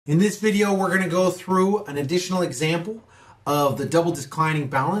In this video, we're going to go through an additional example of the double declining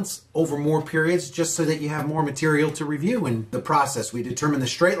balance over more periods, just so that you have more material to review in the process. We determine the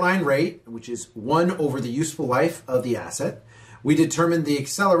straight line rate, which is 1 over the useful life of the asset. We determine the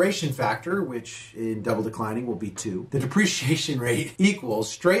acceleration factor, which in double declining will be 2. The depreciation rate equals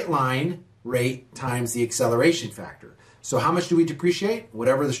straight line rate times the acceleration factor. So how much do we depreciate?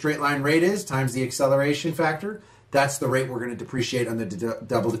 Whatever the straight line rate is times the acceleration factor. That's the rate we're going to depreciate on the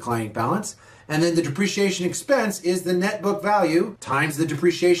double declining balance. And then the depreciation expense is the net book value times the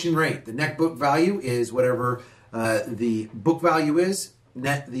depreciation rate. The net book value is whatever the book value is,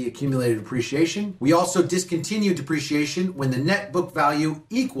 net the accumulated depreciation. We also discontinue depreciation when the net book value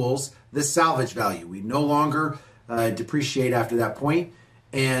equals the salvage value. We no longer depreciate after that point.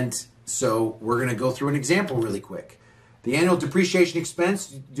 And so we're going to go through an example really quick. The annual depreciation expense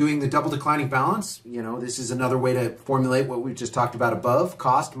doing the double declining balance, this is another way to formulate what we just talked about above.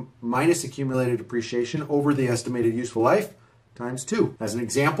 Cost minus accumulated depreciation over the estimated useful life times 2. As an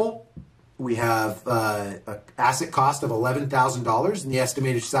example, we have an asset cost of $11,000 and the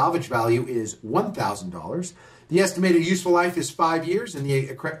estimated salvage value is $1,000. The estimated useful life is 5 years and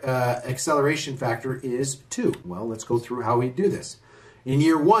the acceleration factor is 2. Well, let's go through how we do this. In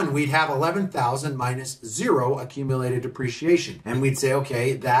year 1, we'd have 11,000 minus 0 accumulated depreciation. And we'd say,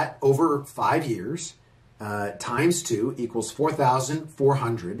 okay, that over 5 years times 2 equals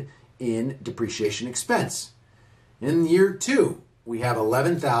 4,400 in depreciation expense. In year 2, we have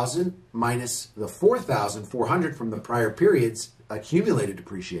 11,000 minus the 4,400 from the prior period's accumulated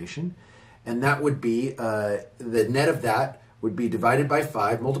depreciation. And that would be, the net of that would be divided by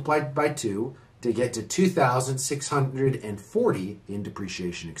 5, multiplied by 2, to get to 2,640 in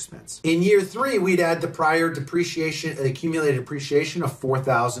depreciation expense. In year 3, we'd add the prior depreciation, accumulated depreciation of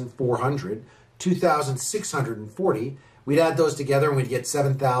 4,400, 2,640. We'd add those together and we'd get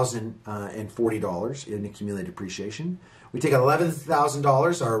 $7,040 in accumulated depreciation. We take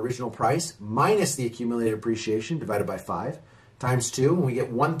 $11,000, our original price, minus the accumulated depreciation divided by 5, times 2, and we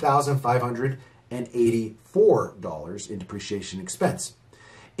get $1,584 in depreciation expense.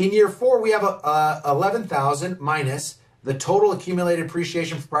 In year 4, we have 11,000 minus the total accumulated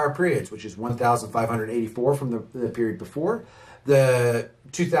depreciation for prior periods, which is 1,584 from the period before, the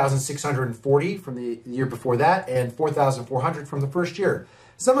 2,640 from the year before that, and 4,400 from the first year.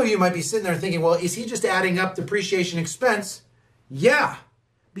 Some of you might be sitting there thinking, well, is he just adding up depreciation expense? Yeah,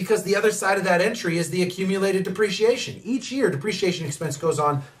 because the other side of that entry is the accumulated depreciation. Each year, depreciation expense goes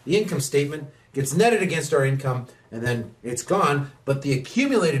on the income statement, gets netted against our income, and then it's gone, but the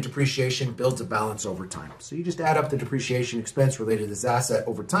accumulated depreciation builds a balance over time. So you just add up the depreciation expense related to this asset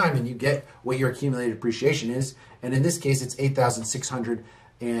over time, and you get what your accumulated depreciation is, and in this case, it's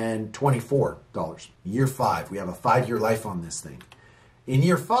 $8,624. Year 5, we have a 5-year life on this thing. In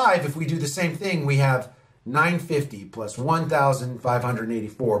year 5, if we do the same thing, we have 950 plus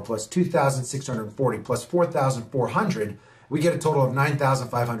 1,584 plus 2,640 plus 4,400. We get a total of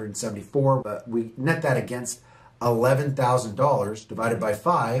 9,574, but we net that against $11,000 divided by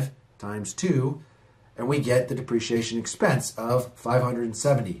 5 times 2, and we get the depreciation expense of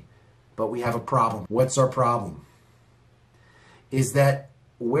 $570. But we have a problem. What's our problem? Is that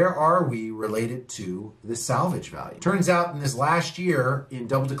where are we related to the salvage value? Turns out in this last year in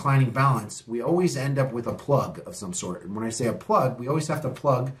double declining balance, we always end up with a plug of some sort. And when I say a plug, we always have to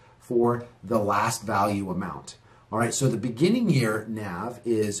plug for the last value amount. All right, so the beginning year NAV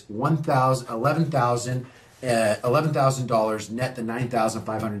is $11,000 net the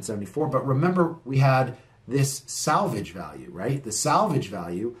 $9,574. But remember, we had this salvage value, right? The salvage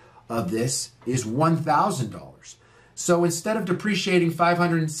value of this is $1,000. So instead of depreciating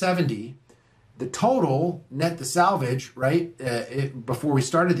 $570, the total net the salvage, right, before we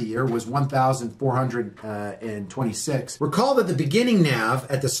started the year was $1,426. Recall that the beginning NAV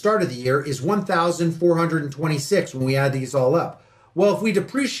at the start of the year is $1,426 when we add these all up. Well, if we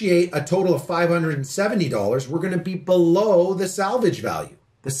depreciate a total of $570, we're going to be below the salvage value.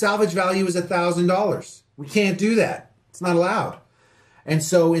 The salvage value is $1,000. We can't do that. It's not allowed. And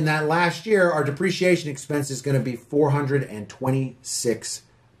so in that last year, our depreciation expense is going to be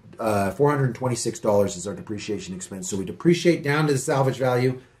 $426 is our depreciation expense. So we depreciate down to the salvage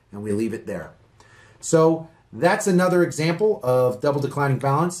value and we leave it there. So that's another example of double declining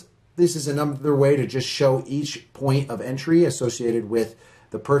balance. This is another way to just show each point of entry associated with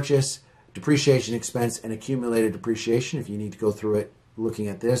the purchase, depreciation expense, and accumulated depreciation. If you need to go through it looking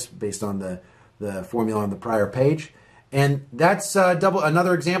at this based on the formula on the prior page. And that's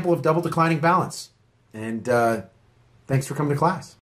another example of double declining balance. And thanks for coming to class.